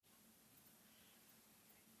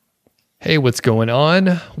Hey, what's going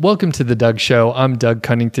on? Welcome to The Doug Show. I'm Doug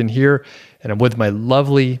Cunnington here, and I'm with my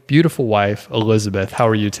lovely, beautiful wife, Elizabeth. How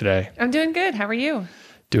are you today? I'm doing good. How are you?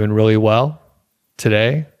 Doing really well.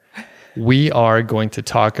 Today, we are going to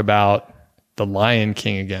talk about the Lion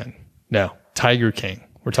King again. No, Tiger King.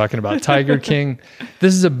 We're talking about Tiger King.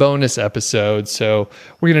 This is a bonus episode, so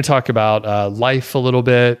we're going to talk about life a little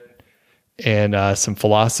bit and some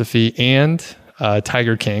philosophy and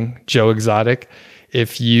Tiger King, Joe Exotic.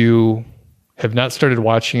 If you have not started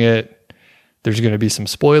watching it, there's going to be some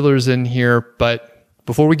spoilers in here. But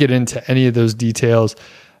before we get into any of those details,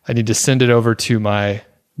 I need to send it over to my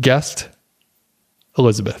guest,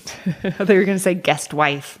 Elizabeth. I thought you were going to say guest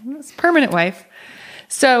wife. It's permanent wife.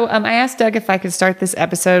 So I asked Doug if I could start this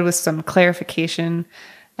episode with some clarification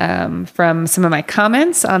from some of my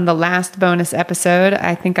comments on the last bonus episode.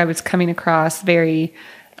 I think I was coming across very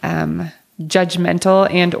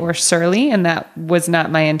judgmental and or surly, and that was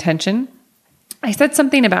not my intention. I said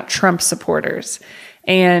something about Trump supporters,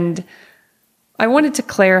 and I wanted to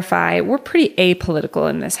clarify, we're pretty apolitical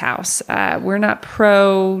in this house. We're not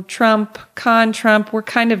pro-Trump, con-Trump. We're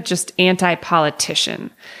kind of just anti-politician.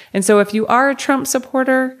 And so if you are a Trump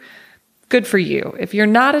supporter, good for you. If you're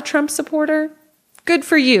not a Trump supporter, good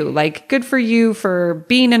for you. Like, good for you for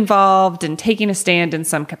being involved and taking a stand in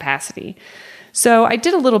some capacity. So I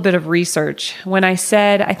did a little bit of research when I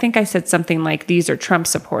think I said something like, these are Trump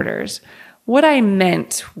supporters. What I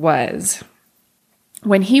meant was,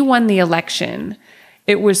 when he won the election,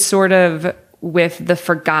 it was sort of with the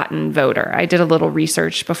forgotten voter. I did a little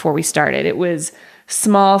research before we started. It was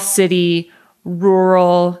small city,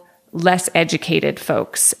 rural, less educated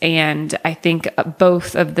folks. And I think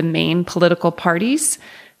both of the main political parties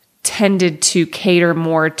tended to cater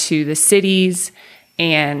more to the cities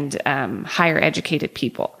and higher educated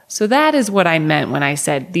people. So that is what I meant when I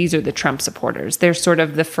said these are the Trump supporters. They're sort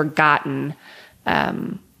of the forgotten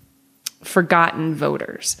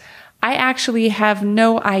voters. I actually have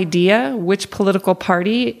no idea which political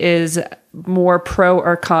party is more pro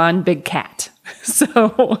or con big cat.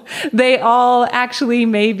 So they all actually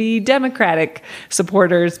may be Democratic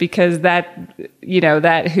supporters because that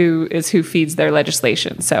who feeds their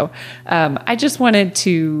legislation. So I just wanted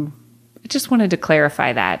to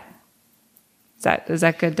clarify that. Is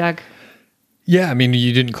that good, Doug? Yeah, I mean,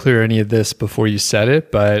 you didn't clear any of this before you said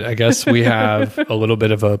it, but I guess we have a little bit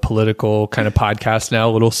of a political kind of podcast now,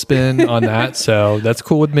 a little spin on that. So that's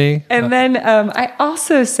cool with me. And then I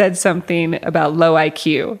also said something about low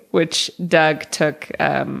IQ, which Doug took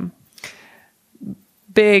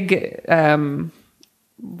big,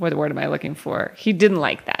 what word am I looking for? He didn't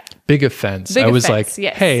like that. Big offense. I was like,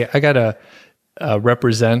 yes. Hey, I got to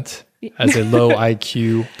represent as a low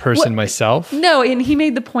IQ person myself. No, and he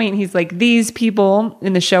made the point, he's like, these people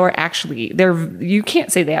in the show are actually, you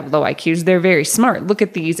can't say they have low IQs, they're very smart. Look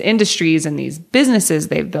at these industries and these businesses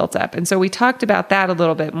they've built up. And so we talked about that a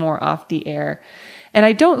little bit more off the air. And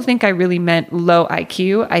I don't think I really meant low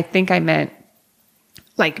IQ. I think I meant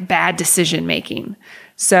like bad decision making.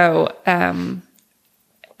 So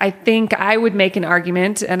I think I would make an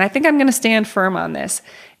argument, and I think I'm going to stand firm on this.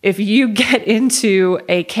 If you get into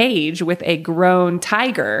a cage with a grown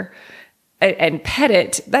tiger and pet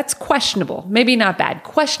it, that's questionable. Maybe not bad,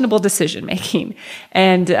 questionable decision making.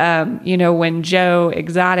 And, when Joe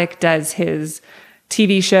Exotic does his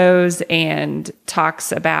TV shows and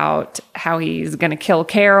talks about how he's going to kill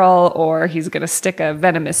Carol or he's going to stick a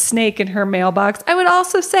venomous snake in her mailbox, I would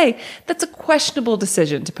also say that's a questionable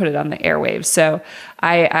decision to put it on the airwaves. So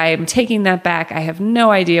I'm taking that back. I have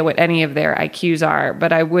no idea what any of their IQs are,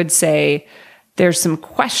 but I would say there's some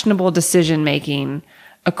questionable decision making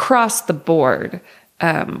across the board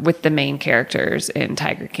with the main characters in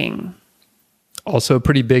Tiger King. Also a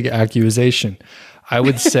pretty big accusation. I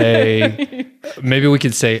would say, maybe we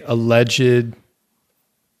could say alleged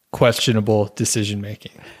questionable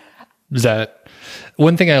decision-making. Is that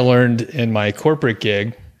one thing I learned in my corporate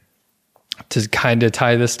gig to kind of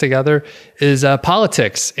tie this together is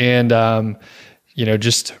politics and,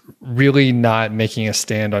 just really not making a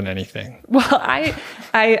stand on anything. Well,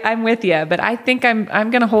 I'm with you, but I think I'm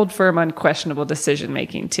going to hold firm on questionable decision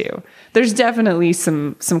making too. There's definitely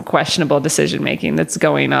some questionable decision making that's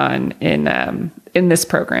going on in this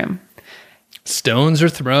program. Stones are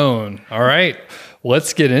thrown. All right,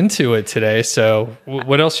 let's get into it today. So,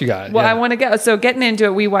 what else you got? Well, I want to go. So, getting into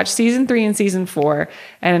it, we watched season 3 and season 4,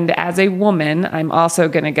 and as a woman, I'm also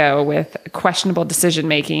going to go with questionable decision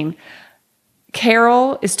making.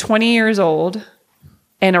 Carol is 20 years old,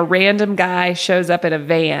 and a random guy shows up at a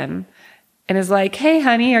van and is like, "Hey,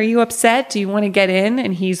 honey, are you upset? Do you want to get in?"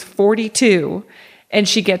 And he's 42. And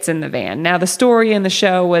she gets in the van. Now, the story in the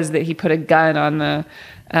show was that he put a gun on the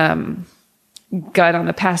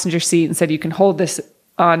passenger seat and said, "You can hold this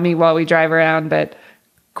on me while we drive around," but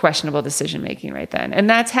questionable decision making right then. And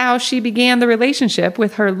that's how she began the relationship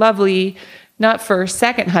with her lovely, not first,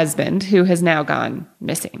 second husband, who has now gone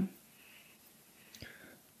missing.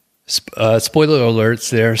 Spoiler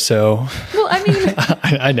alerts there. So, well, I mean,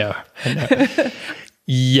 I know.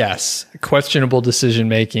 Yes, questionable decision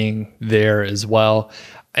making there as well.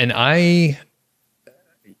 And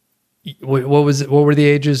what were the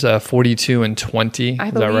ages? 42 and 20. I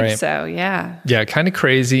Is believe that right? so. Yeah. Yeah, kind of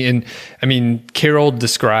crazy. And I mean, Carol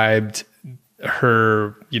described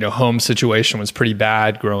her, home situation was pretty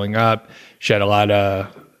bad growing up. She had a lot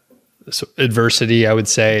of adversity, I would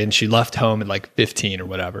say, and she left home at like 15 or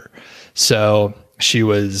whatever. So she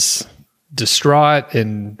was distraught,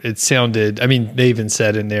 and it sounded, I mean, they even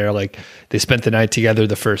said in there, like, they spent the night together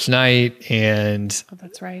the first night, and oh,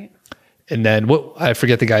 that's right. And then I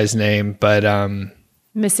forget the guy's name, but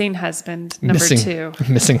missing husband number 2.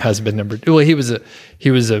 Missing husband number 2. Well, he was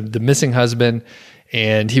the missing husband,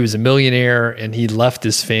 and he was a millionaire, and he left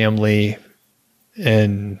his family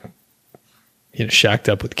and shacked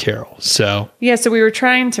up with Carol. So yeah, so we were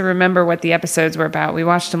trying to remember what the episodes were about. We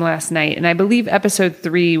watched them last night, and I believe episode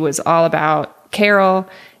 3 was all about Carol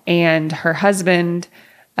and her husband,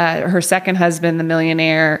 her second husband, the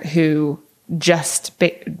millionaire, who just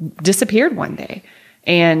disappeared one day.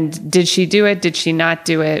 And did she do it? Did she not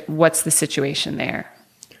do it? What's the situation there?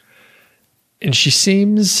 And she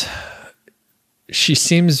seems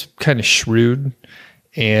kind of shrewd,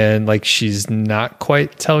 and like she's not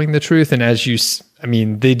quite telling the truth. And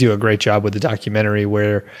they do a great job with the documentary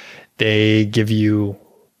where they give you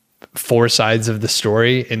 4 sides of the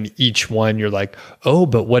story, and each one you're like, oh,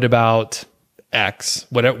 but what about X?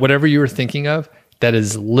 Whatever you were thinking of, that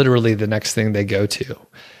is literally the next thing they go to.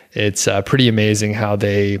 It's pretty amazing how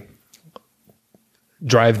they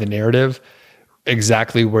drive the narrative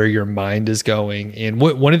exactly where your mind is going. And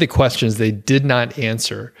one of the questions they did not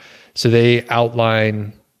answer, so they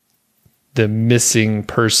outline the missing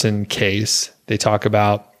person case. They talk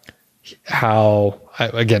about how,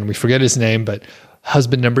 again, we forget his name, but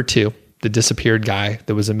husband number 2, the disappeared guy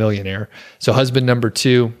that was a millionaire. So husband number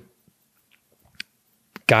 2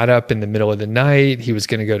 got up in the middle of the night. He was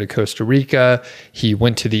going to go to Costa Rica. He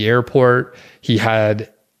went to the airport. He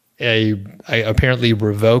had a apparently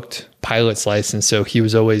revoked pilot's license, so he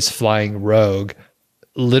was always flying rogue,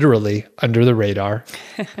 literally under the radar.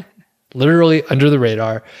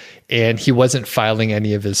 And he wasn't filing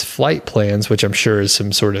any of his flight plans, which I'm sure is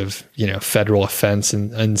some sort of, federal offense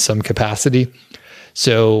in some capacity.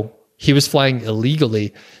 So he was flying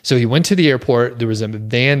illegally. So he went to the airport. There was a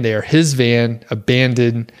van there, his van,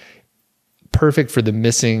 abandoned, perfect for the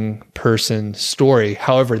missing person story.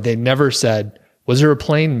 However, they never said, was there a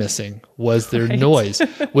plane missing? Was there noise?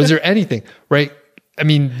 Was there anything? Right? I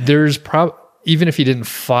mean, there's even if he didn't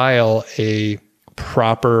file a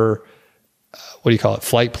proper,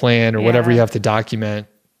 flight plan or whatever you have to document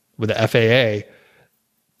with the FAA,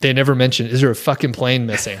 they never mentioned, is there a fucking plane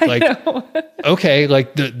missing? Like, okay,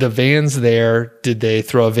 like the van's there. Did they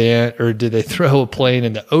throw a van or did they throw a plane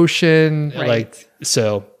in the ocean? Right. Like,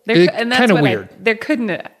 so and that's kind of weird. There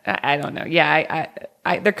couldn't, I don't know. Yeah,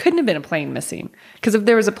 there couldn't have been a plane missing, because if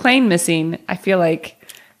there was a plane missing, I feel like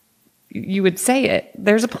you would say it.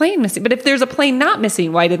 There's a plane missing. But if there's a plane not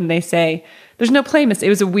missing, why didn't they say there's no plane missing?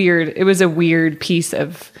 It was a weird piece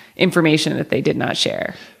of information that they did not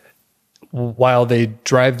share. While they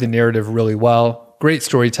drive the narrative really well, great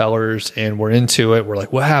storytellers, and we're into it. We're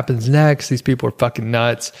like, what happens next? These people are fucking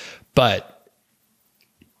nuts. But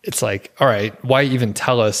it's like, all right, why even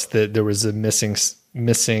tell us that there was a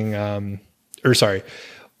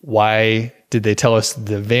why did they tell us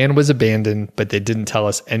the van was abandoned, but they didn't tell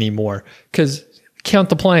us any more? Because count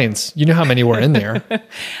the planes. You know how many were in there.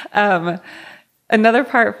 Another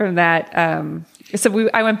part from that,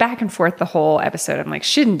 I went back and forth the whole episode. I'm like,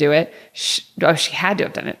 she didn't do it. She had to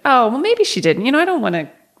have done it. Oh, well, maybe she didn't. I don't want to.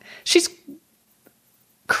 She's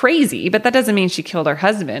crazy, but that doesn't mean she killed her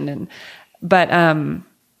husband. But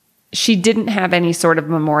she didn't have any sort of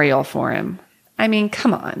memorial for him. I mean,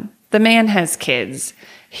 come on. The man has kids.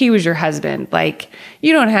 He was your husband. Like,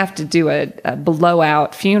 you don't have to do a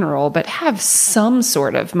blowout funeral, but have some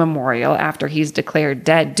sort of memorial after he's declared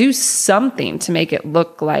dead. Do something to make it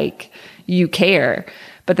look like you care.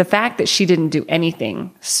 But the fact that she didn't do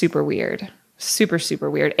anything, super weird. Super, super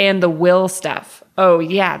weird. And the will stuff. Oh,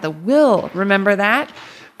 yeah, the will. Remember that?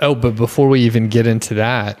 Oh, but before we even get into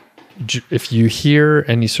that, if you hear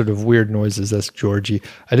any sort of weird noises, that's Georgie.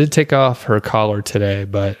 I did take off her collar today,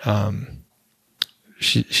 but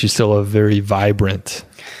she's still a very vibrant,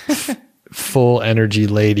 full energy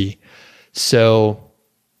lady. So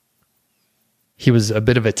he was a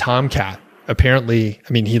bit of a tomcat. Apparently,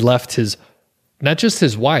 I mean, he left not just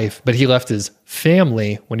his wife, but he left his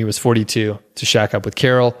family when he was 42 to shack up with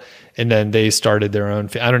Carol. And then they started their own.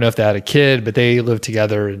 I don't know if they had a kid, but they lived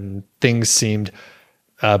together and things seemed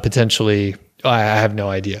potentially, I have no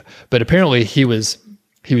idea. But apparently he was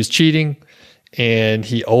cheating, and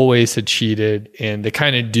he always had cheated. And the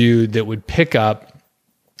kind of dude that would pick up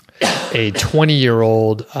a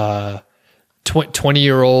 20-year-old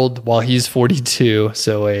while he's 42.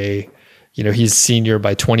 So he's senior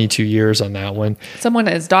by 22 years on that one. Someone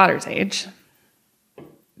at his daughter's age.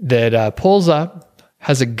 That pulls up,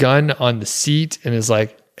 has a gun on the seat, and is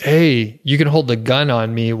like, hey, you can hold the gun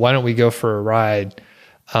on me. Why don't we go for a ride?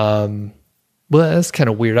 Well, that's kind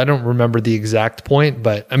of weird. I don't remember the exact point,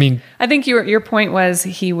 but I mean, I think your point was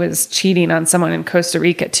he was cheating on someone in Costa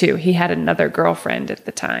Rica too. He had another girlfriend at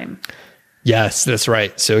the time. Yes, that's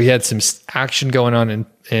right. So he had some action going on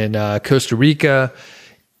in Costa Rica,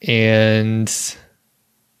 and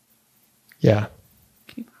yeah,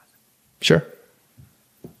 sure.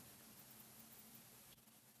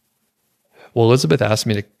 Well, Elizabeth asked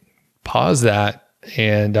me to pause that,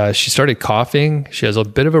 and she started coughing. She has a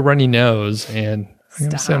bit of a runny nose, and I'm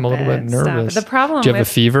going to say I'm a little bit nervous. The problem, do you have a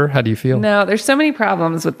fever? How do you feel? No, there's so many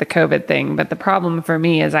problems with the COVID thing, but the problem for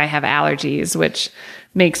me is I have allergies, which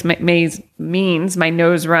means my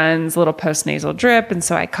nose runs, a little postnasal drip, and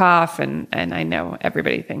so I cough, and I know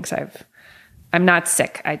everybody thinks I'm not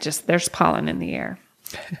sick. There's pollen in the air.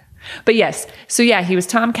 But yes, so yeah, he was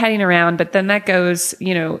tomcatting around, but then that goes,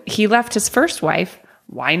 he left his first wife.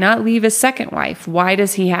 Why not leave his second wife? Why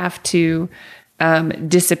does he have to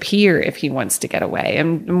disappear if he wants to get away?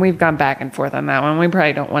 And we've gone back and forth on that one. We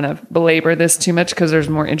probably don't want to belabor this too much because there's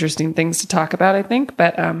more interesting things to talk about, I think.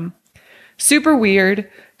 But super weird,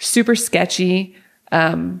 super sketchy,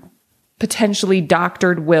 potentially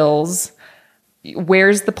doctored wills.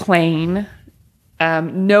 Where's the plane?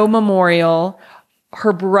 No memorial.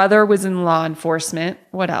 Her brother was in law enforcement.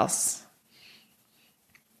 What else?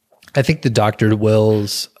 I think the doctored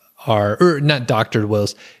wills or not doctored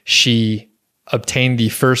wills. She obtained the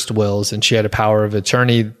first wills and she had a power of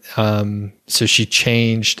attorney. So she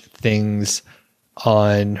changed things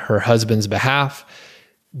on her husband's behalf,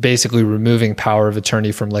 basically removing power of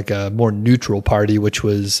attorney from like a more neutral party, which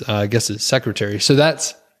was, I guess, his secretary. So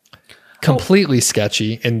that's completely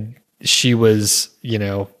sketchy. And she was,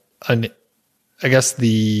 I guess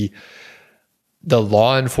the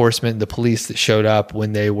law enforcement, the police that showed up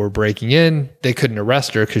when they were breaking in, they couldn't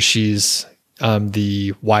arrest her because she's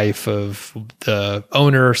the wife of the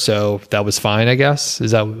owner. So that was fine, I guess.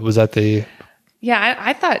 Was that the... Yeah,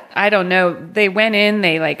 I thought, I don't know. They went in,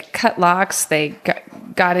 they like cut locks, they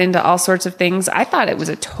got into all sorts of things. I thought it was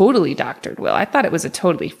a totally doctored will. I thought it was a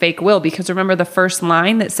totally fake will because remember the first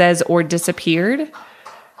line that says, or disappeared?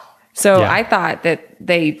 So yeah. I thought that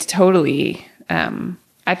they totally...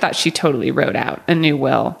 I thought she totally wrote out a new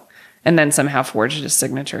will and then somehow forged a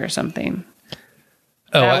signature or something.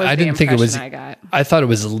 Oh, I didn't think it was, I thought it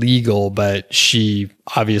was legal, but she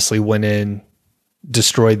obviously went in,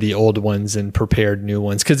 destroyed the old ones and prepared new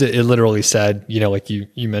ones. Cause it literally said, like you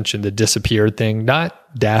mentioned the disappeared thing,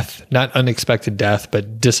 not death, not unexpected death,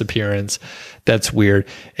 but disappearance. That's weird.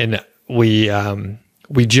 And we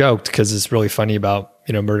joked cause it's really funny about,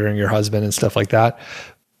 murdering your husband and stuff like that.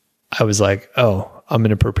 I was like, oh, I'm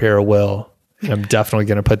going to prepare a will and I'm definitely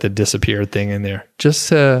going to put the disappeared thing in there just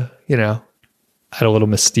to, add a little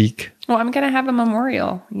mystique. Well, I'm going to have a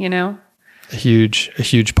memorial, A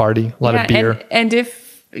huge party, a lot of beer. And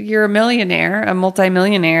if you're a millionaire, a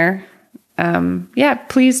multimillionaire,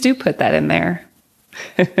 please do put that in there.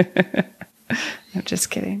 I'm just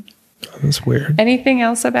kidding. That's weird. Anything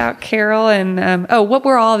else about Carol? And, what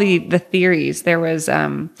were all the theories? There was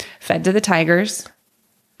fed to the tigers.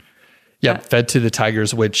 Yeah, fed to the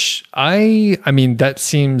tigers, which I mean, that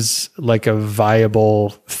seems like a viable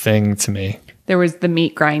thing to me. There was the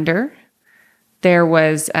meat grinder. There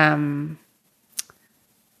was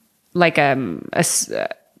like a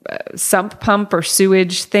sump pump or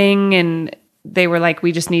sewage thing, and they were like,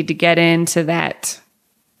 we just need to get into that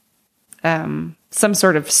some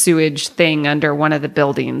sort of sewage thing under one of the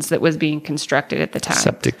buildings that was being constructed at the time.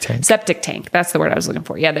 Septic tank. That's the word I was looking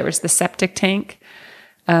for. Yeah, there was the septic tank.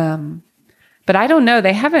 But I don't know.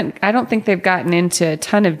 I don't think they've gotten into a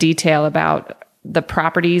ton of detail about the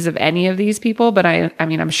properties of any of these people, but I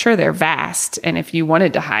mean, I'm sure they're vast. And if you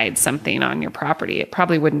wanted to hide something on your property, it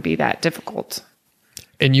probably wouldn't be that difficult.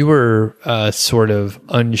 And you were sort of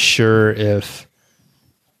unsure if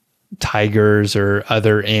tigers or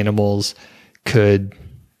other animals could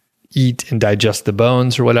eat and digest the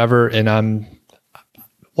bones or whatever. And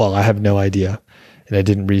I have no idea, and I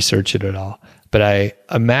didn't research it at all. But I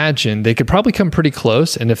imagine they could probably come pretty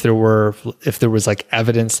close. And if there was like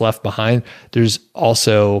evidence left behind, there's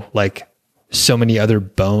also like so many other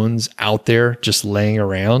bones out there just laying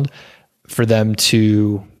around for them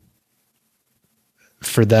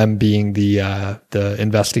being the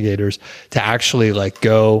investigators to actually like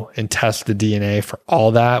go and test the DNA for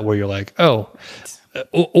all that, where you're like, oh,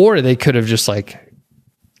 or they could have just like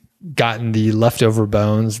gotten the leftover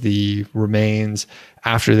bones, the remains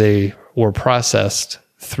after they were processed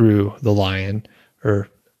through the lion, or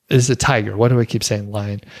is it tiger? What do I keep saying?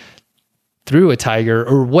 Lion. Through a tiger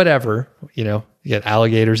or whatever, you get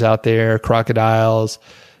alligators out there, crocodiles,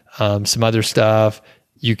 some other stuff.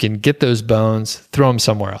 You can get those bones, throw them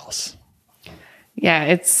somewhere else. Yeah,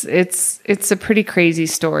 it's a pretty crazy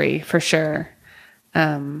story for sure.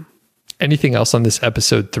 Anything else on this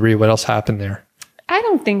episode 3? What else happened there? I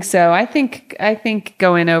don't think so. I think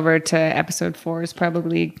going over to episode 4 is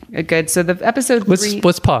probably a good. So the episode 3.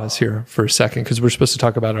 Let's pause here for a second, because we're supposed to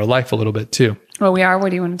talk about our life a little bit too. Well, we are. What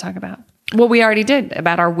do you want to talk about? Well, we already did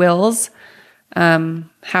about our wills. How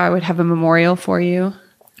I would have a memorial for you.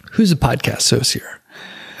 Who's a podcast host here?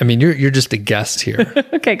 I mean, you're just a guest here.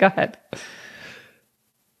 Okay, go ahead.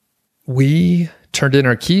 We turned in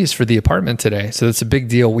our keys for the apartment today. So that's a big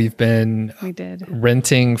deal. We did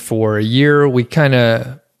renting for a year. We kind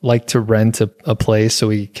of like to rent a place so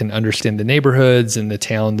we can understand the neighborhoods and the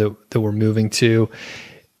town that we're moving to.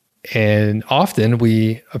 And often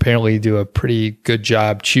we apparently do a pretty good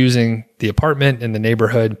job choosing the apartment and the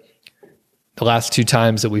neighborhood. The last 2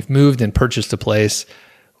 times that we've moved and purchased a place,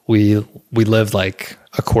 we lived like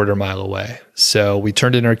a quarter mile away. So we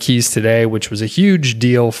turned in our keys today, which was a huge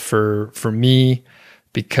deal for me,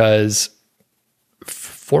 because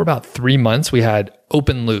for about 3 months, we had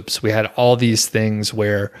open loops. We had all these things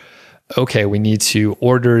where, okay, we need to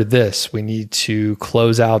order this, we need to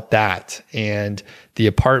close out that. And the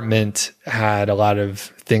apartment had a lot of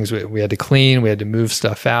things we had to clean, we had to move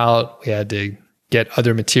stuff out, we had to get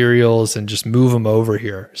other materials and just move them over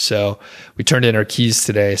here. So we turned in our keys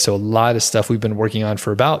today. So a lot of stuff we've been working on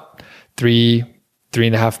for about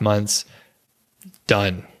 3.5 months,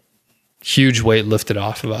 done. Huge weight lifted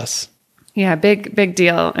off of us. Yeah, big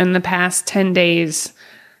deal. In the past 10 days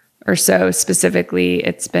or so specifically,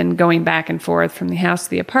 it's been going back and forth from the house to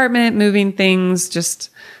the apartment, moving things, just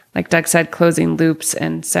like Doug said, closing loops.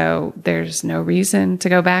 And so there's no reason to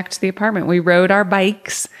go back to the apartment. We rode our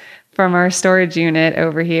bikes from our storage unit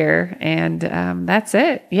over here, and that's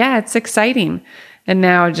it. Yeah, it's exciting. And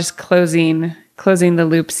now just closing the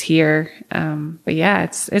loops here. But yeah,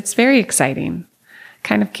 it's very exciting.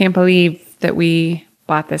 Kind of can't believe that we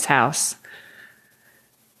bought this house.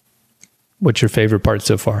 What's your favorite part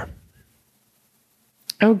so far?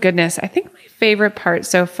 Oh goodness, I think my favorite part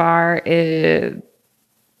so far is,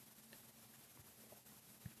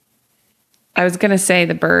 I was going to say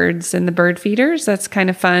the birds and the bird feeders. That's kind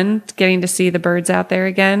of fun, getting to see the birds out there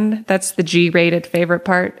again. That's the G-rated favorite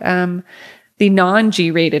part. The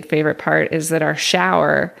non-G-rated favorite part is that our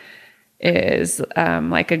shower is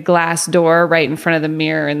like a glass door right in front of the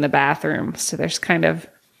mirror in the bathroom. So there's kind of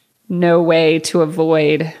no way to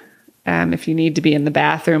avoid if you need to be in the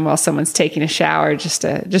bathroom while someone's taking a shower, just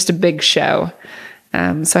a big show.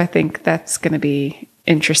 So I think that's going to be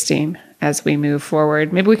interesting as we move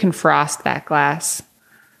forward. Maybe we can frost that glass.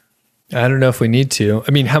 I don't know if we need to.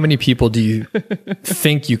 I mean, how many people do you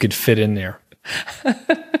think you could fit in there?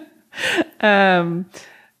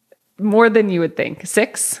 More than you would think.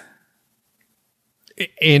 6?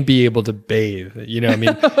 And be able to bathe. I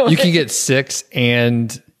mean, you can get 6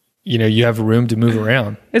 and, you have room to move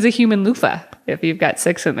around. It's a human loofah. If you've got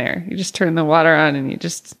 6 in there, you just turn the water on and you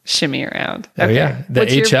just shimmy around. Okay. Oh yeah. The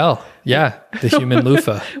HL. Yeah. The human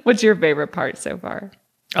loofah. What's your favorite part so far?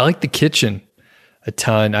 I like the kitchen a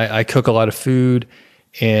ton. I cook a lot of food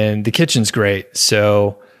and the kitchen's great.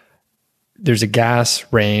 So there's a gas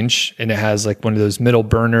range and it has like one of those middle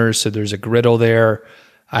burners. So there's a griddle there.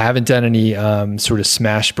 I haven't done any sort of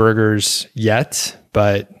smash burgers yet,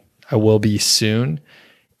 but I will be soon.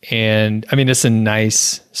 And I mean, it's a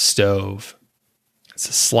nice stove. It's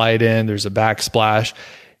a slide in, there's a backsplash.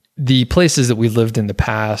 The places that we lived in the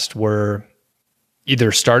past were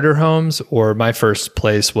either starter homes, or my first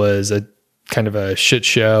place was a kind of a shit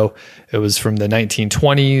show. It was from the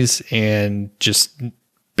 1920s and just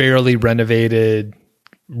barely renovated,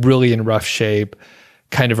 really in rough shape,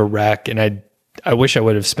 kind of a wreck. And I wish I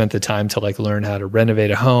would have spent the time to like learn how to renovate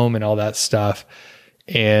a home and all that stuff.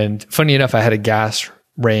 And funny enough, I had a gas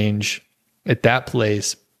range at that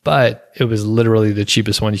place, but it was literally the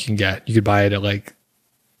cheapest one you can get. You could buy it at like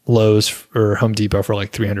Lowe's or Home Depot for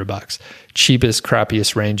like $300. Cheapest,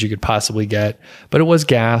 crappiest range you could possibly get, but it was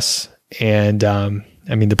gas. And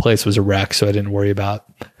I mean, the place was a wreck, so I didn't worry about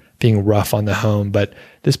being rough on the home. But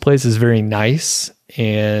this place is very nice,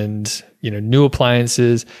 and new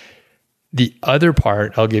appliances. The other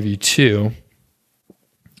part, I'll give you two,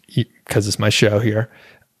 because it's my show here.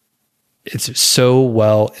 It's so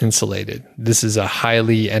well insulated. This is a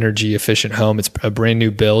highly energy efficient home. It's a brand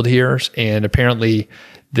new build here, and apparently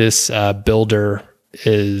this builder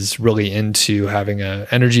is really into having an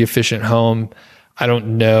energy efficient home. I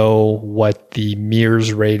don't know what the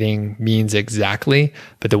MERS rating means exactly,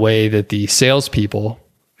 but the way that the salespeople,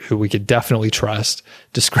 who we could definitely trust,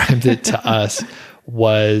 described it to us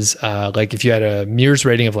was like if you had a MERS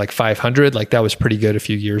rating of like 500, like that was pretty good a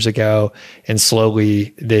few years ago. And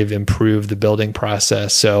slowly they've improved the building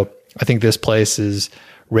process. So I think this place is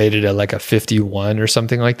rated at like a 51 or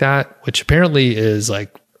something like that, which apparently is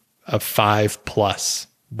like a 5+,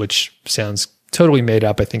 which sounds totally made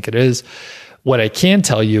up. I think it is. What I can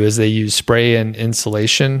tell you is they use spray and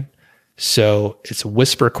insulation. So it's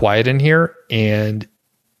whisper quiet in here, and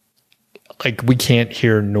like we can't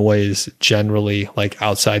hear noise generally like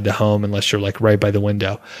outside the home unless you're like right by the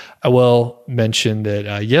window. I will mention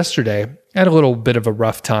that yesterday I had a little bit of a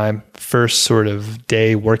rough time. First sort of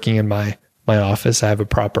day working in my office. I have a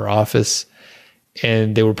proper office,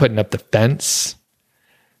 and they were putting up the fence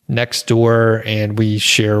next door, and we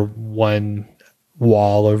share one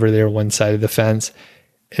wall over there, one side of the fence,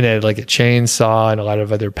 and it had like a chainsaw and a lot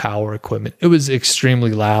of other power equipment. It was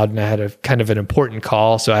extremely loud, and I had a kind of an important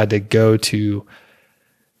call, so I had to go to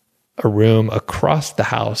a room across the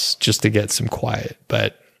house just to get some quiet.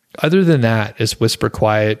 But other than that, it's whisper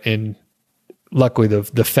quiet, and luckily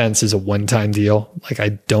the fence is a one-time deal. Like I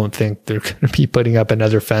don't think they're going to be putting up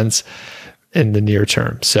another fence in the near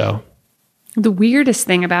term. So the weirdest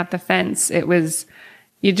thing about the fence, it was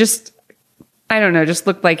I don't know, just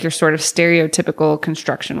looked like your sort of stereotypical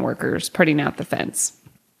construction workers putting out the fence.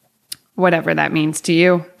 Whatever that means to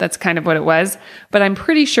you, that's kind of what it was. But I'm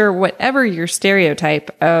pretty sure whatever your stereotype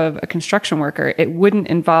of a construction worker, it wouldn't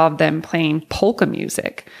involve them playing polka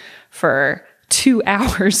music for 2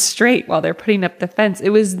 hours straight while they're putting up the fence.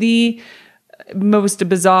 It was the most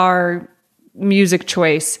bizarre music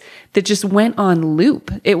choice that just went on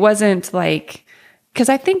loop. It wasn't like, because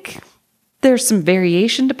I think there's some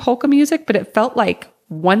variation to polka music, but it felt like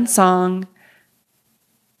one song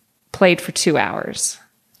played for 2 hours.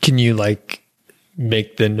 can you like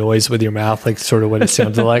make the noise with your mouth, like sort of what it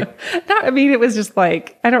sounded like? No, I mean, it was just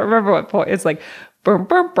like, I don't remember what point. It's like, boom,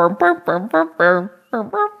 boom, boom, boom, boom, boom, boom.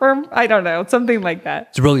 I don't know, something like that.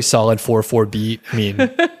 It's a really solid 4/4 beat.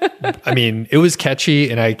 I mean, it was catchy,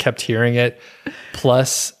 and I kept hearing it.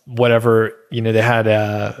 Plus, whatever, they had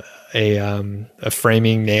a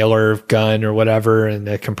framing nailer gun or whatever, and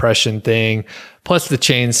a compression thing, plus the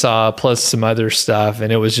chainsaw, plus some other stuff,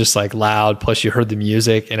 and it was just like loud. Plus, you heard the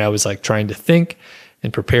music, and I was like trying to think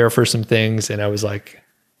and prepare for some things, and I was like,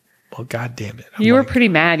 well, God damn it. You were pretty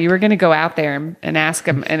mad. You were going to go out there and ask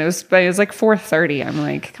him, and it was like 4:30. I'm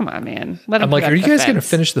like, come on, man. Let him. I'm like, are you guys going to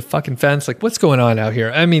finish the fucking fence? Like, what's going on out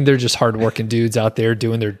here? I mean, they're just hardworking dudes out there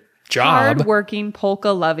doing their job. Hardworking,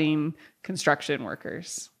 polka-loving construction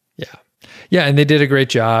workers. Yeah. And they did a great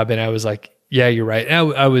job. And I was like, yeah, you're right.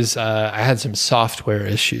 And I had some software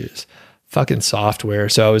issues. Fucking software.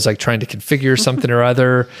 So I was like trying to configure something or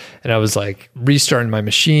other, and I was like restarting my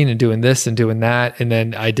machine and doing this and doing that. And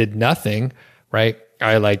then I did nothing, right?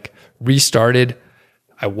 I like restarted.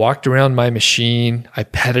 I walked around my machine. I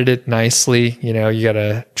petted it nicely. You got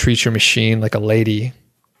to treat your machine like a lady.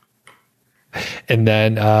 And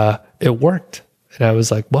then it worked. And I was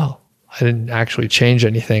like, well, I didn't actually change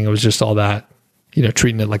anything. It was just all that,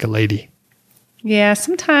 treating it like a lady. Yeah.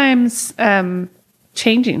 Sometimes,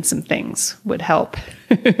 changing some things would help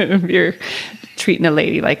if you're treating a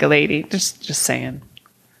lady like a lady. Just saying.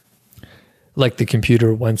 Like the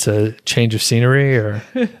computer wants a change of scenery or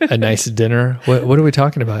a nice dinner. What are we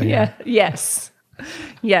talking about here? Yeah.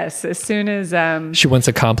 Yes. As soon as she wants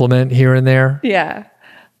a compliment here and there. Yeah.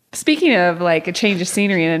 Speaking of like a change of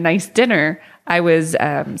scenery and a nice dinner, I was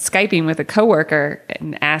Skyping with a coworker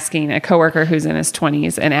and asking a coworker who's in his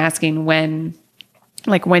 20s and asking when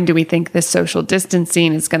do we think this social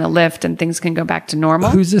distancing is going to lift and things can go back to normal?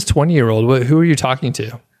 Who's this 20-year-old? Who are you talking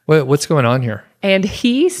to? What's going on here? And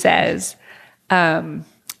he says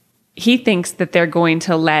he thinks that they're going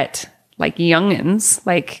to let like youngins,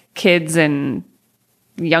 like kids and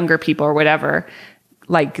younger people or whatever,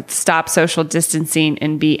 like stop social distancing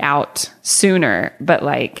and be out sooner. But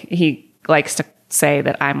like he likes to say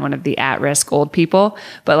that I'm one of the at-risk old people,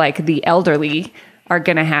 but like the elderly are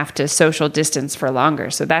going to have to social distance for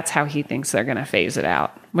longer. So that's how he thinks they're going to phase it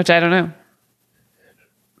out, which I don't know.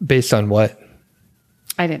 Based on what?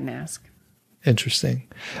 I didn't ask. Interesting.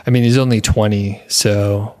 I mean, he's only 20,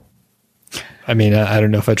 so I mean, I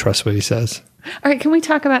don't know if I trust what he says. All right, can we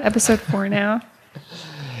talk about episode 4 now?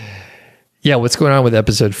 Yeah, what's going on with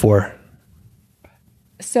episode 4?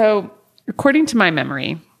 So, according to my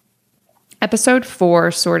memory, episode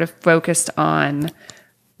 4 sort of focused on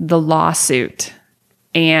the lawsuit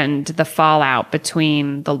and the fallout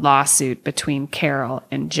between the lawsuit between Carol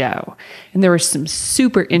and Joe. And there was some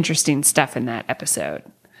super interesting stuff in that episode.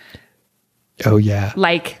 Oh, yeah.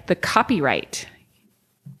 Like the copyright.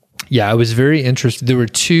 Yeah, I was very interested. There were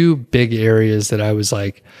 2 big areas that I was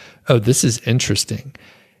like, oh, this is interesting.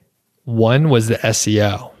 One was the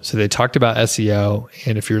SEO. So they talked about SEO.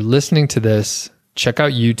 And if you're listening to this, check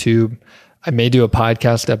out YouTube. I may do a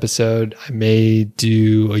podcast episode. I may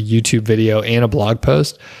do a YouTube video and a blog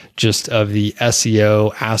post just of the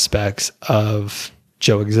SEO aspects of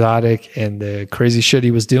Joe Exotic and the crazy shit he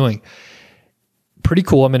was doing. Pretty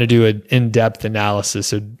cool. I'm going to do an in-depth analysis.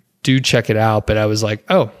 So do check it out. But I was like,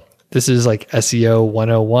 oh, this is like SEO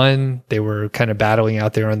 101. They were kind of battling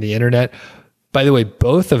out there on the internet. By the way,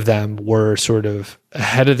 both of them were sort of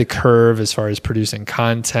ahead of the curve as far as producing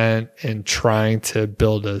content and trying to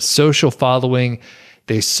build a social following.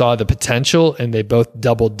 They saw the potential and they both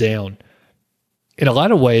doubled down. In a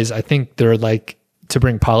lot of ways, I think they're like, to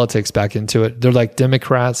bring politics back into it, they're like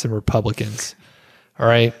Democrats and Republicans. All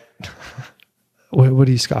right. What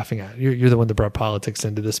are you scoffing at? You're the one that brought politics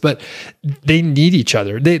into this, but they need each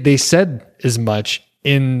other. They said as much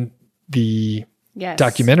in the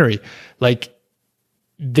documentary. Like,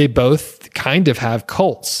 they both kind of have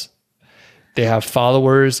cults. They have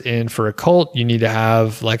followers, and for a cult, you need to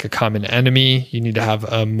have like a common enemy. You need to have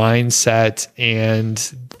a mindset, and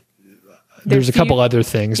there's a couple other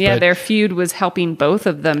things. Yeah, but their feud was helping both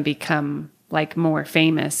of them become like more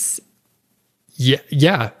famous.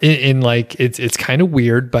 Yeah. In like, it's kind of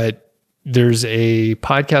weird, but there's a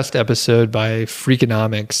podcast episode by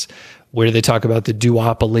Freakonomics where they talk about the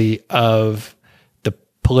duopoly of the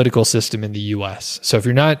political system in the US. So if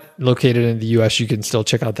you're not located in the US, you can still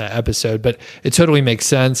check out that episode, but it totally makes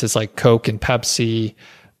sense. It's like Coke and Pepsi.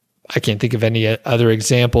 I can't think of any other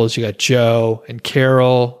examples. You got Joe and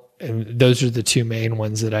Carol, and those are the 2 main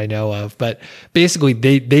ones that I know of. But basically,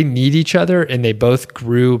 they need each other, and they both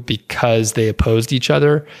grew because they opposed each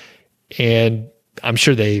other. And I'm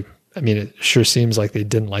sure it sure seems like they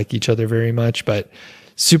didn't like each other very much, but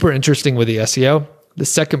super interesting with the SEO. The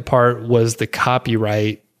second part was the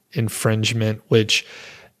copyright infringement, which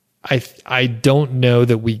I don't know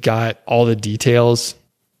that we got all the details.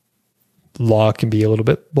 Law can be a little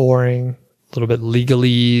bit boring, a little bit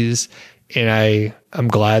legalese, and I'm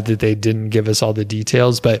glad that they didn't give us all the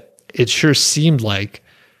details, but it sure seemed like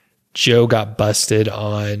Joe got busted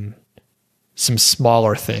on some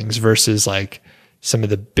smaller things versus like some of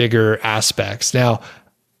the bigger aspects. Now,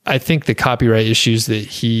 I think the copyright issues that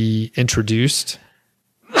he introduced,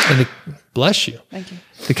 and bless you. Thank you.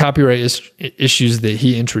 The copyright issues that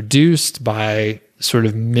he introduced by sort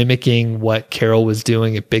of mimicking what Carol was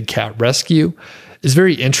doing at Big Cat Rescue is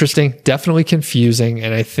very interesting, definitely confusing,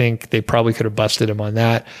 and I think they probably could have busted him on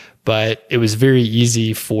that, but it was very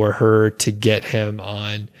easy for her to get him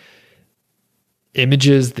on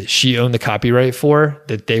images that she owned the copyright for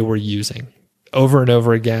that they were using over and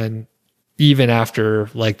over again, even after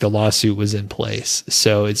like the lawsuit was in place.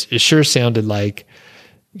 So it sure sounded like,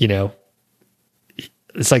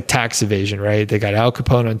 it's like tax evasion, right? They got Al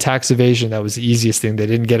Capone on tax evasion. That was the easiest thing. They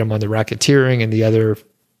didn't get him on the racketeering and the other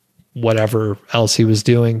whatever else he was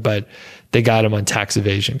doing, but they got him on tax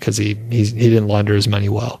evasion because he didn't launder his money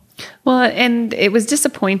well. Well, and it was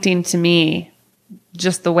disappointing to me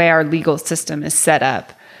just the way our legal system is set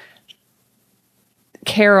up.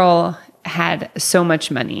 Carol had so much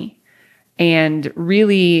money, and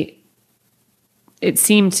really it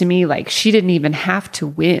seemed to me like she didn't even have to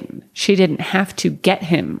win. She didn't have to get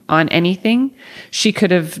him on anything. She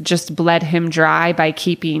could have just bled him dry by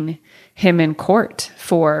keeping him in court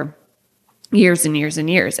for years and years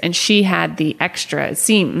and years. And she had the extra, it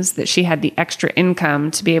seems that she had the extra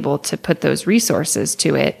income to be able to put those resources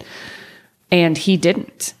to it. And he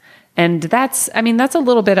didn't. And that's a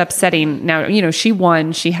little bit upsetting. Now, she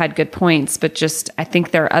won, she had good points, but just, I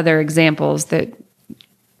think there are other examples that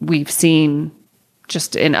we've seen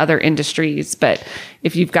just in other industries. But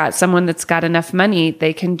if you've got someone that's got enough money,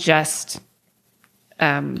 they can just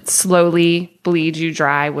slowly bleed you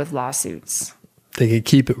dry with lawsuits. They could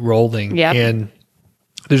keep it rolling. Yep. And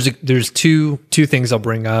there's two things I'll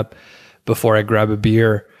bring up before I grab a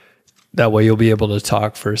beer. That way you'll be able to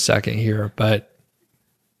talk for a second here. But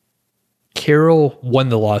Carol won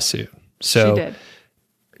the lawsuit. So She did.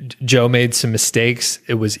 Joe made some mistakes.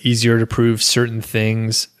 It was easier to prove certain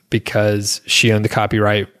things because she owned the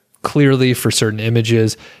copyright clearly for certain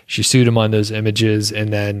images. She sued him on those images,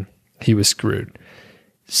 and then he was screwed.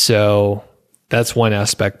 So that's one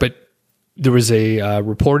aspect. But there was a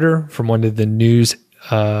reporter from one of the news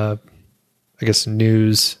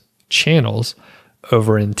channels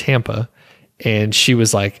over in Tampa, and she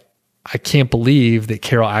was like, I can't believe that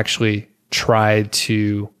Carol actually tried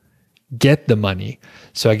to get the money.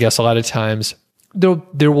 So I guess a lot of times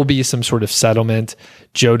there will be some sort of settlement.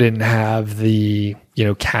 Joe didn't have the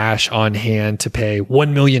cash on hand to pay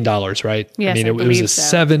 $1 million, right? Yes, it was a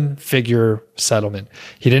so. 7-figure settlement.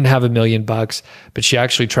 He didn't have $1 million, but she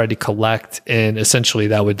actually tried to collect, and essentially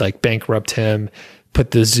that would like bankrupt him,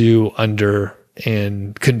 put the zoo under,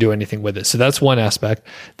 and couldn't do anything with it. So that's one aspect.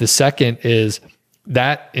 The second is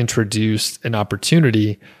that introduced an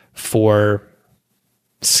opportunity for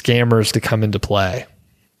scammers to come into play.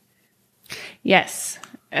 Yes.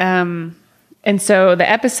 And so the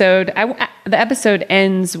episode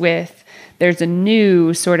ends with, there's a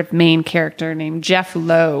new sort of main character named Jeff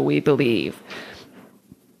Lowe, we believe.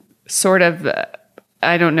 Sort of,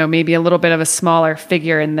 I don't know, maybe a little bit of a smaller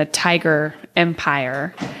figure in the Tiger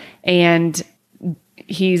Empire. And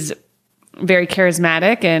he's very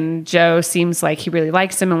charismatic, and Joe seems like he really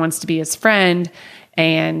likes him and wants to be his friend.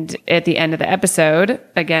 And at the end of the episode,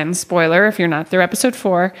 again, spoiler if you're not through episode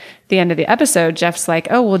 4, at the end of the episode, Jeff's like,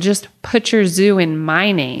 oh, well, just put your zoo in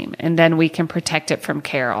my name, and then we can protect it from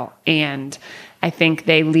Carol. And I think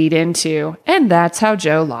they lead into, and that's how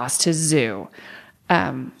Joe lost his zoo.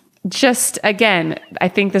 Just, again, I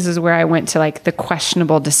think this is where I went to like the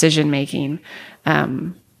questionable decision making.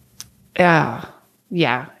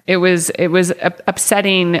 Yeah, it was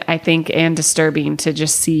upsetting, I think, and disturbing to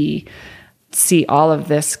just see all of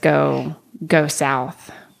this go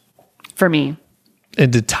south for me.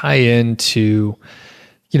 And to tie into,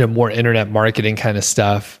 more internet marketing kind of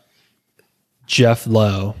stuff, Jeff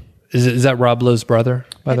Lowe, is that Rob Lowe's brother,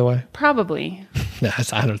 by the way? Probably. No,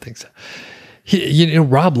 I don't think so.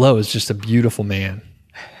 Rob Lowe is just a beautiful man,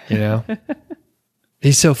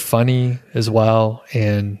 He's so funny as well,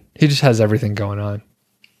 and he just has everything going on.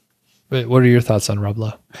 But what are your thoughts on Rob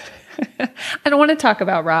Lowe? I don't want to talk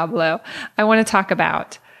about Rob Lowe. I want to talk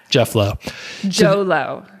about Jeff Lowe. Joe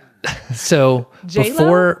Lowe. So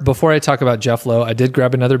before I talk about Jeff Lowe, I did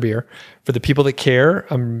grab another beer. For the people that care,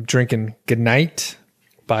 I'm drinking Goodnight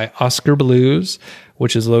by Oscar Blues,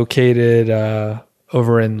 which is located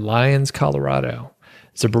over in Lyons, Colorado.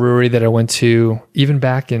 It's a brewery that I went to even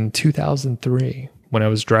back in 2003 when I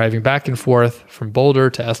was driving back and forth from Boulder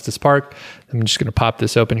to Estes Park. I'm just going to pop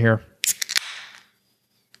this open here.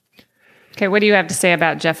 Okay, what do you have to say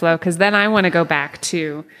about Jeff Lowe? Because then I want to go back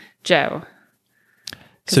to Joe.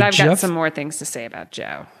 Because I've got some more things to say about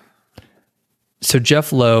Joe. So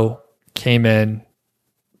Jeff Lowe came in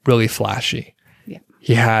really flashy. Yeah.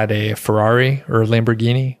 He had a Ferrari or a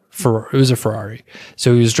Lamborghini. It was a Ferrari.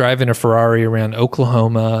 So he was driving a Ferrari around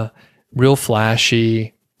Oklahoma, real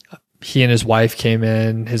flashy. He and his wife came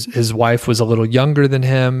in. His wife was a little younger than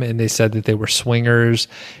him, and they said that they were swingers.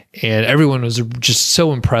 And everyone was just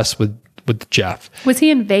so impressed with Jeff. Was he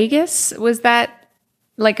in Vegas? Was that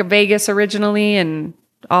like a Vegas originally, and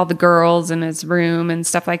all the girls in his room and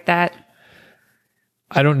stuff like that?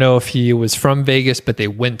 I don't know if he was from Vegas, but they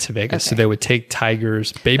went to Vegas. Okay. So they would take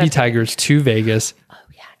baby tigers to Vegas. Oh,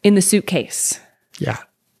 yeah. In the suitcase. Yeah.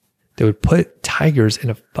 They would put tigers in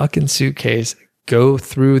a fucking suitcase, go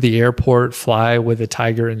through the airport, fly with a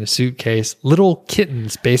tiger in a suitcase, little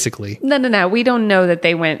kittens, basically. No. We don't know that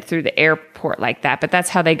they went through the airport like that, but that's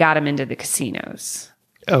how they got them into the casinos.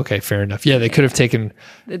 Okay, fair enough. Yeah, they could have taken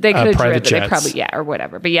they could have private jets. They probably, or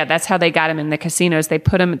whatever. But yeah, that's how they got them in the casinos. They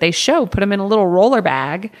put them in a little roller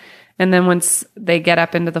bag, and then once they get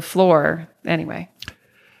up into the floor, anyway.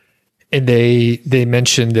 And they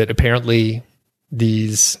mentioned that apparently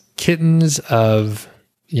these kittens of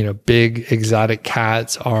big exotic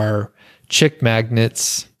cats are chick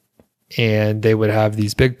magnets, and they would have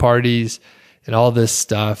these big parties and all this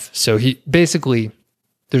stuff. So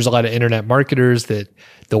there's a lot of internet marketers that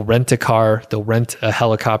they'll rent a car, they'll rent a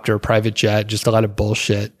helicopter, a private jet, just a lot of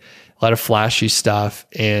bullshit, a lot of flashy stuff.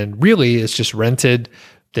 And really it's just rented.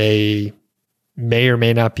 They may or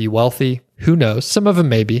may not be wealthy. Who knows? Some of them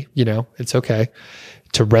maybe, it's okay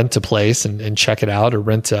to rent a place and check it out, or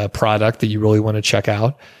rent a product that you really want to check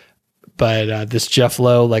out. But this Jeff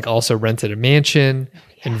Lowe also rented a mansion,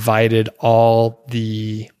 invited all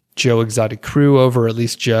the Joe Exotic crew over, at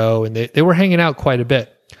least Joe, and they were hanging out quite a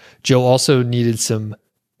bit. Joe also needed some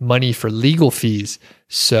money for legal fees.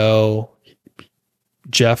 So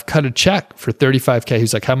Jeff cut a check for $35K.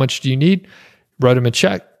 He's like, how much do you need? Wrote him a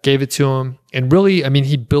check, gave it to him. And really,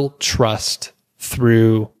 he built trust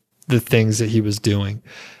through the things that he was doing.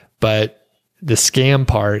 But the scam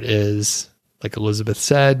part is, like Elizabeth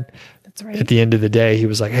said, that's right. At the end of the day, he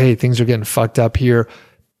was like, hey, things are getting fucked up here.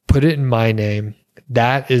 Put it in my name.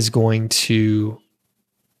 That is going to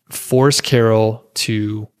force Carol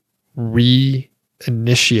to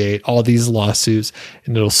reinitiate all these lawsuits,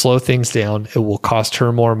 and it'll slow things down. It will cost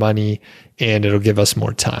her more money, and it'll give us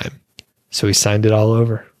more time. So he signed it all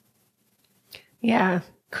over. Yeah.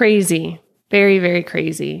 Crazy. Very, very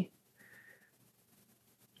crazy.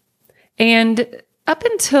 And up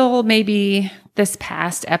until maybe this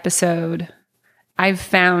past episode, I've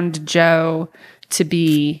found Joe to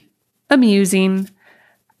be amusing,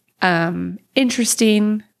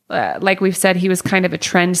 interesting. Like we've said, he was kind of a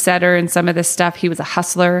trendsetter in some of this stuff. He was a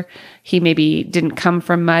hustler. He maybe didn't come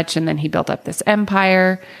from much, and then he built up this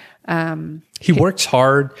empire. He works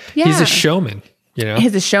hard. Yeah. He's a showman,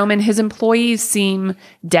 He's a showman. His employees seem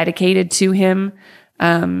dedicated to him.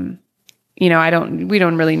 We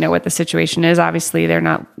don't really know what the situation is. Obviously, they're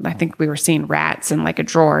not, I think we were seeing rats in like a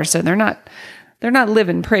drawer, so they're not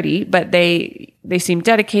living pretty, but they seem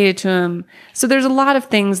dedicated to him. So there's a lot of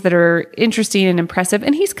things that are interesting and impressive,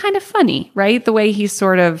 and he's kind of funny, right? The way he's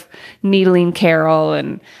sort of needling Carol,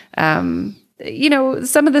 and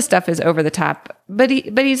some of the stuff is over the top, but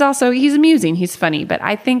he's amusing, he's funny. But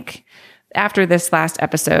I think after this last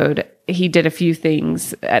episode, he did a few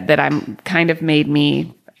things that I'm kind of made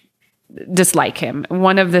me dislike him.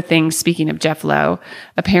 One of the things, speaking of Jeff Lowe,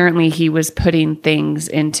 apparently he was putting things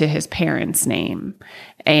into his parents' name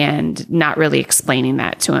and not really explaining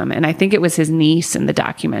that to him. And I think it was his niece in the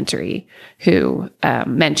documentary who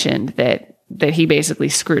mentioned that he basically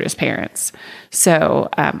screwed his parents. So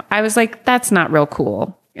I was like, that's not real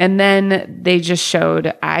cool. And then they just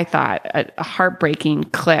showed, I thought, a heartbreaking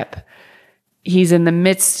clip. He's in the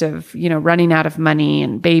midst of, running out of money,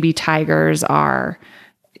 and baby tigers are,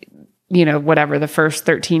 whatever the first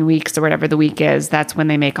 13 weeks or whatever the week is, that's when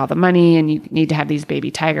they make all the money, and you need to have these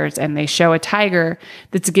baby tigers. And they show a tiger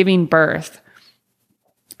that's giving birth.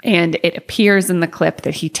 And it appears in the clip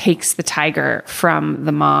that he takes the tiger from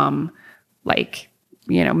the mom,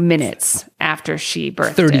 minutes after she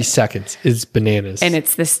birthed 30 seconds is bananas. And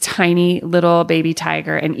it's this tiny little baby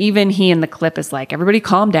tiger. And even he in the clip is like, everybody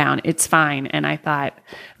calm down. It's fine. And I thought,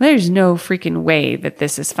 there's no freaking way that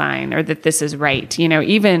this is fine or that this is right.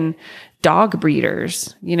 Even dog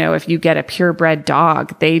breeders, if you get a purebred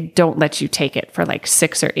dog, they don't let you take it for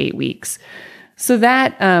 6 or 8 weeks. So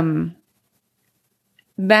that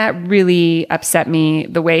really upset me,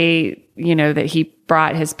 the way, that he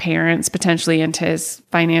brought his parents potentially into his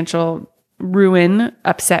financial ruin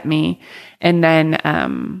upset me. And then,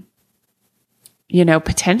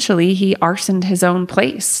 potentially he arsoned his own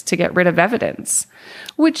place to get rid of evidence,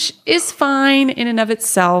 which is fine in and of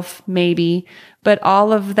itself, maybe. But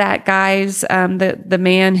all of that, guys, the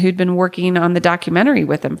man who'd been working on the documentary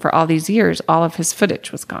with him for all these years, all of his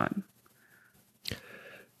footage was gone.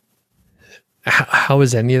 How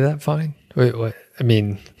is any of that fine? What? I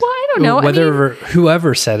don't know.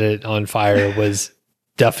 Whoever set it on fire was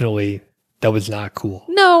definitely, that was not cool.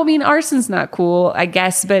 No, arson's not cool, I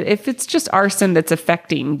guess. But if it's just arson that's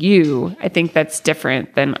affecting you, I think that's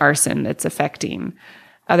different than arson that's affecting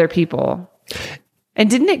other people.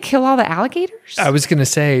 And didn't it kill all the alligators? I was going to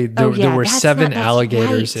say there were 7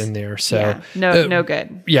 alligators in there. So no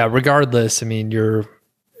good. Yeah. Regardless, you're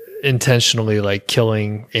intentionally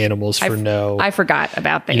killing animals for I forgot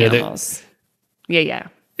about the animals. Yeah.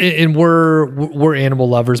 And we're animal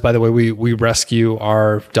lovers, by the way. We rescue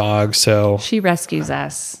our dog, so she rescues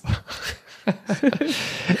us.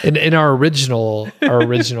 in our original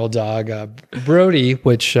dog, Brody,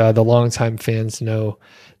 which the longtime fans know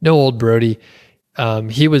old Brody.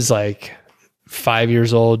 He was 5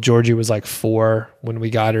 years old. Georgie was 4 when we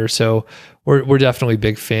got her, so we're definitely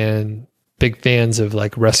big fans of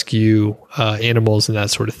rescue animals and that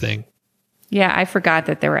sort of thing. Yeah, I forgot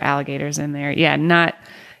that there were alligators in there. Yeah, not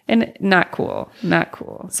cool. Not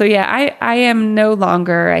cool. So yeah, I am no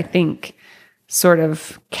longer, I think, sort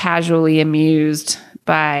of casually amused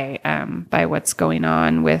by what's going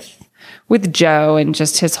on with Joe and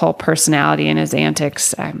just his whole personality and his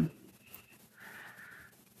antics.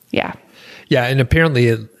 Yeah. Yeah, and apparently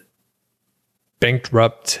it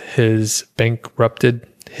bankrupted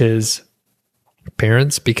his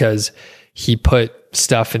parents because he put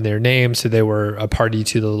stuff in their name, so they were a party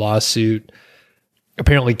to the lawsuit.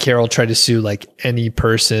 Apparently Carol tried to sue like any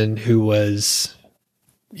person who was,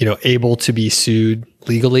 able to be sued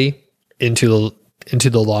legally into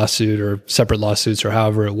the lawsuit or separate lawsuits or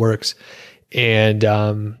however it works. And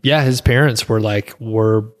his parents were like,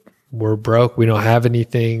 we're broke. We don't have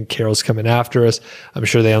anything. Carol's coming after us. I'm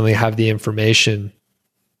sure they only have the information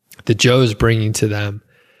that Joe's bringing to them,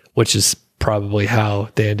 which is probably how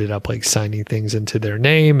they ended up like signing things into their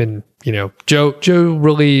name. And, Joe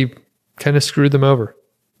really kind of screwed them over.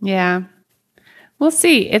 Yeah. We'll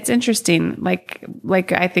see. It's interesting.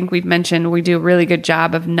 Like I think we've mentioned, we do a really good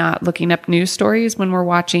job of not looking up news stories when we're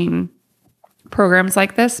watching programs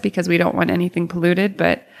like this because we don't want anything polluted.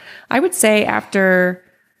 But I would say after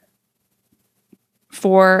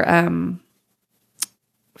four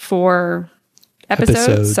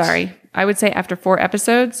episodes. Sorry. I would say after 4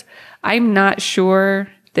 episodes, I'm not sure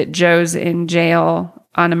that Joe's in jail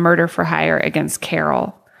on a murder for hire against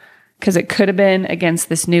Carol, because it could have been against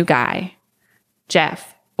this new guy,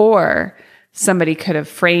 Jeff, or somebody could have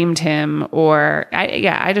framed him, or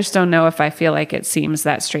I just don't know if I feel like it seems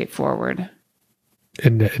that straightforward.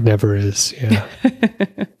 It never is. Yeah.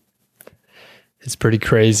 It's pretty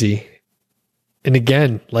crazy. And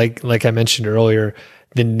again, like I mentioned earlier,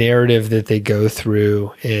 the narrative that they go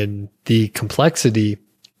through and the complexity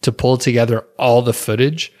to pull together all the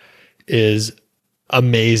footage is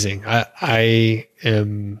amazing. I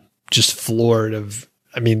am just floored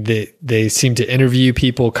they seem to interview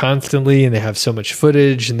people constantly and they have so much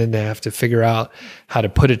footage, and then they have to figure out how to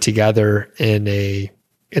put it together in a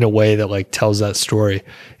way that like tells that story.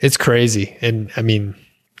 It's crazy. And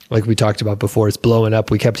like we talked about before, it's blowing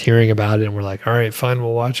up. We kept hearing about it and we're like, all right, fine,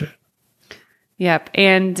 we'll watch it. Yep.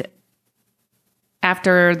 And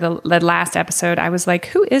after the last episode, I was like,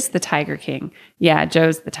 who is the Tiger King? Yeah,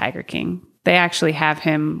 Joe's the Tiger King. They actually have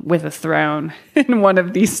him with a throne in one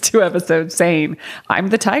of these 2 episodes saying, I'm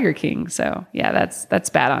the Tiger King. So yeah, that's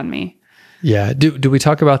bad on me. Yeah. Do we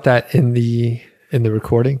talk about that in the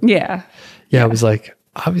recording? Yeah. Yeah. I was like,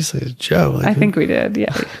 obviously it's Joe. Like, I think we did.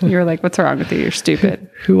 Yeah. You were like, what's wrong with you? You're stupid.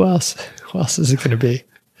 Who else is it going to be?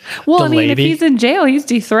 Well, if he's in jail, he's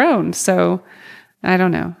dethroned. So I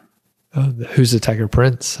don't know. Oh, who's the Tiger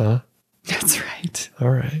Prince, huh? That's right.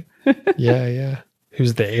 All right. Yeah.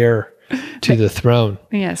 Who's the heir to the throne?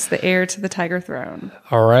 Yes, the heir to the Tiger throne.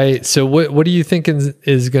 All right. So what do you think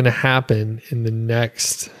is going to happen in the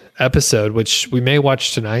next episode, which we may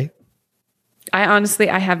watch tonight? I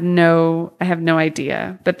have no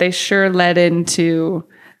idea, but they sure led into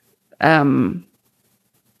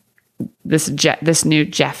this new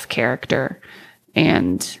Jeff character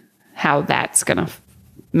and how that's going to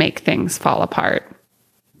make things fall apart.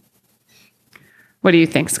 What do you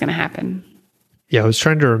think is going to happen? Yeah, I was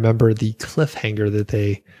trying to remember the cliffhanger that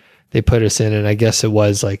they put us in, and I guess it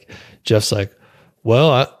was like Jeff's like,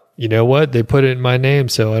 well, you know what? They put it in my name,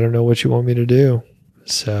 so I don't know what you want me to do.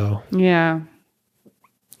 So yeah,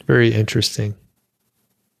 very interesting.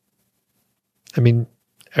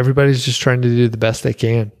 Everybody's just trying to do the best they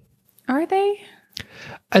can. Are they?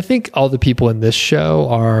 I think all the people in this show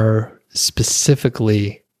are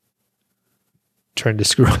specifically trying to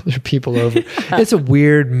screw other people over. It's a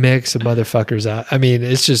weird mix of motherfuckers out.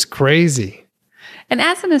 It's just crazy. And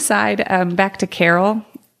as an aside, back to Carol,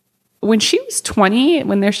 when she was 20,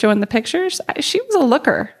 when they're showing the pictures, she was a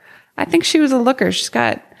looker. I think she was a looker. She's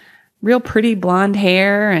got real pretty blonde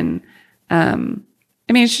hair. And not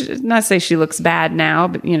to say she looks bad now,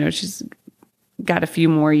 but she's got a few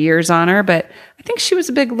more years on her. But I think she was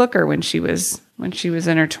a big looker when she was in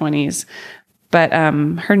her 20s. But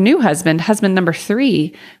her new husband number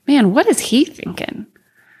 3, man, what is he thinking?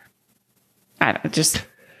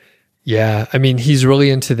 Yeah, he's really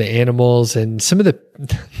into the animals, and some of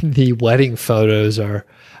the wedding photos are,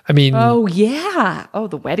 Oh, yeah. Oh,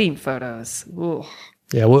 the wedding photos. Ooh.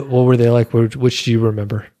 Yeah, what were they like? Which do you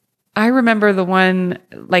remember? I remember the one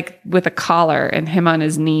like with a collar and him on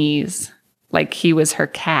his knees, like he was her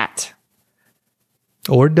cat.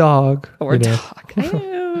 Or dog. Dog.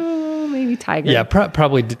 Maybe tiger. Yeah,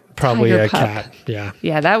 probably Tiger a pup. cat. Yeah.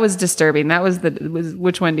 Yeah, that was disturbing. That was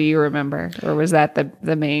which one do you remember? Or was that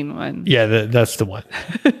the main one? Yeah, that's the one.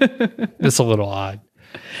 It's a little odd.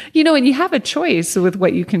 And you have a choice with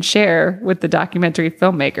what you can share with the documentary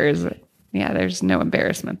filmmakers. Yeah, there's no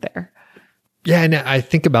embarrassment there. Yeah, and I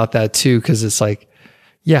think about that too, because it's like,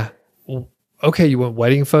 yeah, okay, you want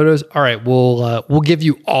wedding photos? All right, we'll give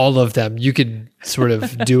you all of them. You could sort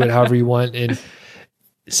of do it however you want. And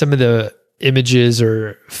some of the images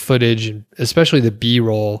or footage, and especially the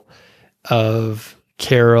B-roll of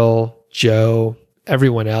Carol, Joe,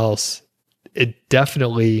 everyone else, it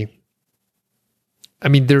definitely, I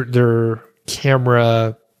mean, their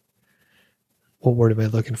camera, what word am I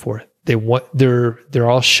looking for? They're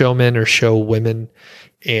all showmen or show women,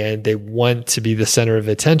 and they want to be the center of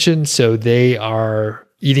attention. So they are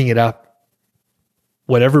eating it up.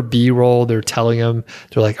 Whatever B-roll they're telling them,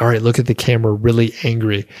 they're like, all right, look at the camera, really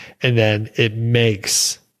angry. And then it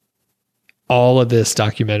makes all of this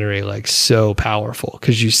documentary like so powerful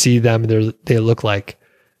because you see them, they look like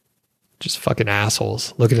just fucking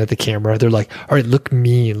assholes looking at the camera. They're like, all right, look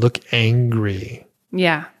mean, look angry.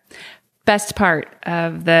 Yeah. Best part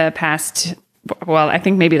of the past, well, I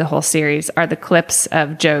think maybe the whole series, are the clips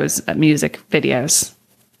of Joe's music videos.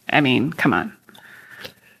 I mean, come on.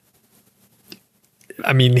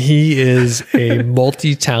 I mean, he is a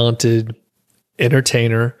multi-talented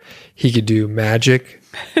entertainer. He could do magic.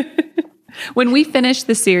 When we finish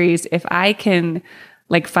the series, if I can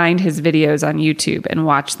like find his videos on YouTube and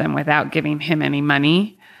watch them without giving him any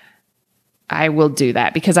money, I will do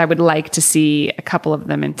that because I would like to see a couple of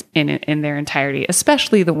them in their entirety,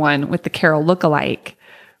 especially the one with the Carol lookalike,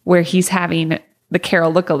 where he's having the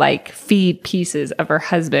Carol lookalike feed pieces of her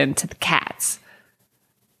husband to the cats.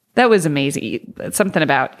 That was amazing. Something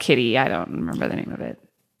about Kitty. I don't remember the name of it.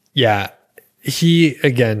 Yeah. He,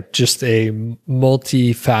 again, just a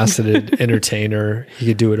multifaceted entertainer. He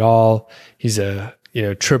could do it all. He's a,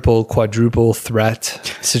 triple, quadruple threat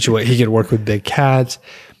situation. He can work with big cats.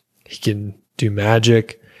 He can do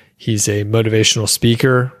magic. He's a motivational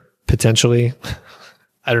speaker, potentially.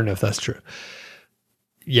 I don't know if that's true.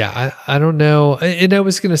 Yeah, I don't know. And I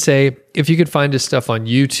was going to say, if you could find his stuff on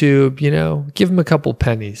YouTube, give him a couple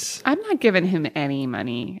pennies. I'm not giving him any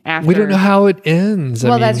money after. We don't know how it ends.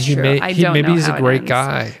 Well, that's true. Maybe he's a great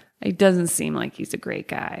guy. It doesn't seem like he's a great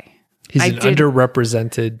guy. He's an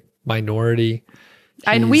underrepresented minority.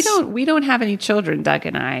 And we don't have any children, Doug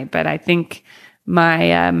and I, but I think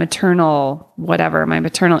my maternal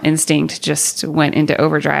instinct just went into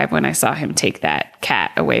overdrive when I saw him take that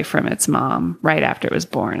cat away from its mom right after it was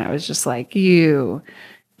born. I was just like,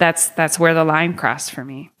 that's where the line crossed for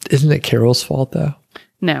me. Isn't it Carol's fault though?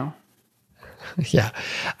 No. Yeah.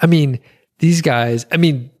 I mean, these guys,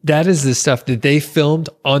 that is the stuff that they filmed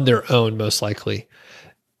on their own, most likely.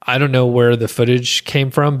 I don't know where the footage came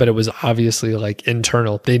from, but it was obviously like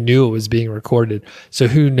internal. They knew it was being recorded. So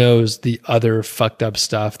who knows the other fucked up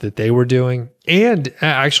stuff that they were doing. And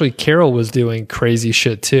actually Carol was doing crazy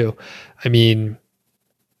shit too. I mean,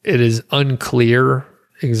 it is unclear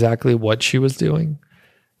exactly what she was doing,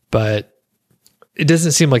 but it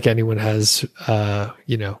doesn't seem like anyone has,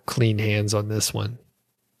 clean hands on this one.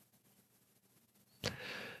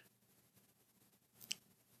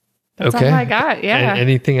 That's all I got. Yeah.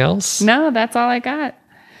 Anything else? No, that's all I got.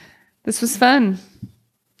 This was fun.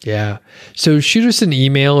 Yeah. So shoot us an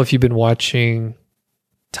email if you've been watching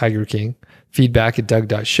Tiger King,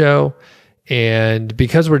 feedback@doug.show. And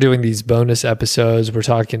because we're doing these bonus episodes, we're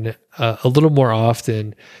talking a little more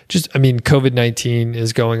often. COVID-19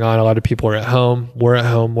 is going on. A lot of people are at home. We're at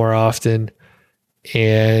home more often.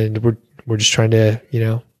 And we're just trying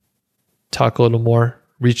to, talk a little more,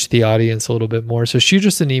 reach the audience a little bit more. So shoot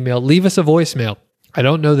us an email, leave us a voicemail. I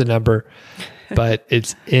don't know the number, but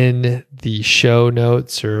it's in the show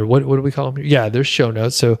notes, or what do we call them? Yeah, there's show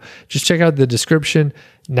notes. So just check out the description.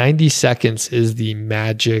 90 seconds is the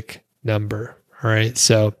magic number. All right.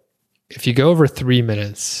 So if you go over 3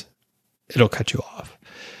 minutes, it'll cut you off.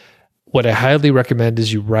 What I highly recommend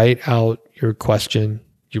is you write out your question,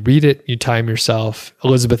 you read it, you time yourself.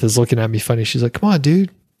 Elizabeth is looking at me funny. She's like, come on,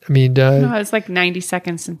 dude. No, it's like 90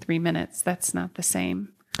 seconds and 3 minutes. That's not the same.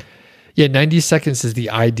 Yeah, 90 seconds is the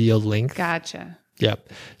ideal length. Gotcha. Yep.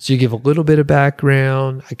 So you give a little bit of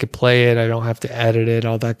background. I could play it. I don't have to edit it,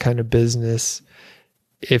 all that kind of business.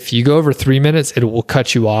 If you go over 3 minutes, it will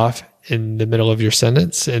cut you off in the middle of your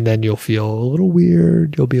sentence, and then you'll feel a little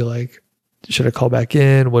weird. You'll be like, should I call back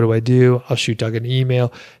in? What do I do? I'll shoot Doug an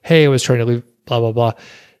email. Hey, I was trying to leave, blah, blah, blah.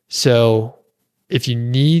 So if you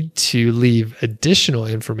need to leave additional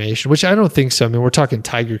information, which I don't think so. We're talking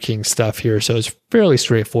Tiger King stuff here, so it's fairly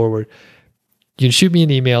straightforward. You can shoot me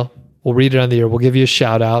an email. We'll read it on the air. We'll give you a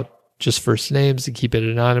shout out, just first names, to keep it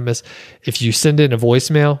anonymous. If you send in a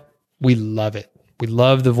voicemail, we love it. We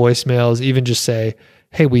love the voicemails. Even just say,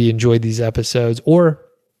 hey, we enjoyed these episodes. Or,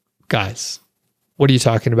 guys, what are you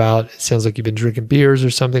talking about? It sounds like you've been drinking beers or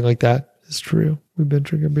something like that. It's true. We've been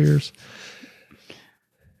drinking beers.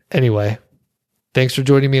 Anyway. Thanks for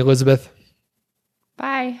joining me, Elizabeth.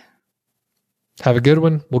 Bye. Have a good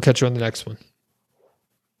one. We'll catch you on the next one.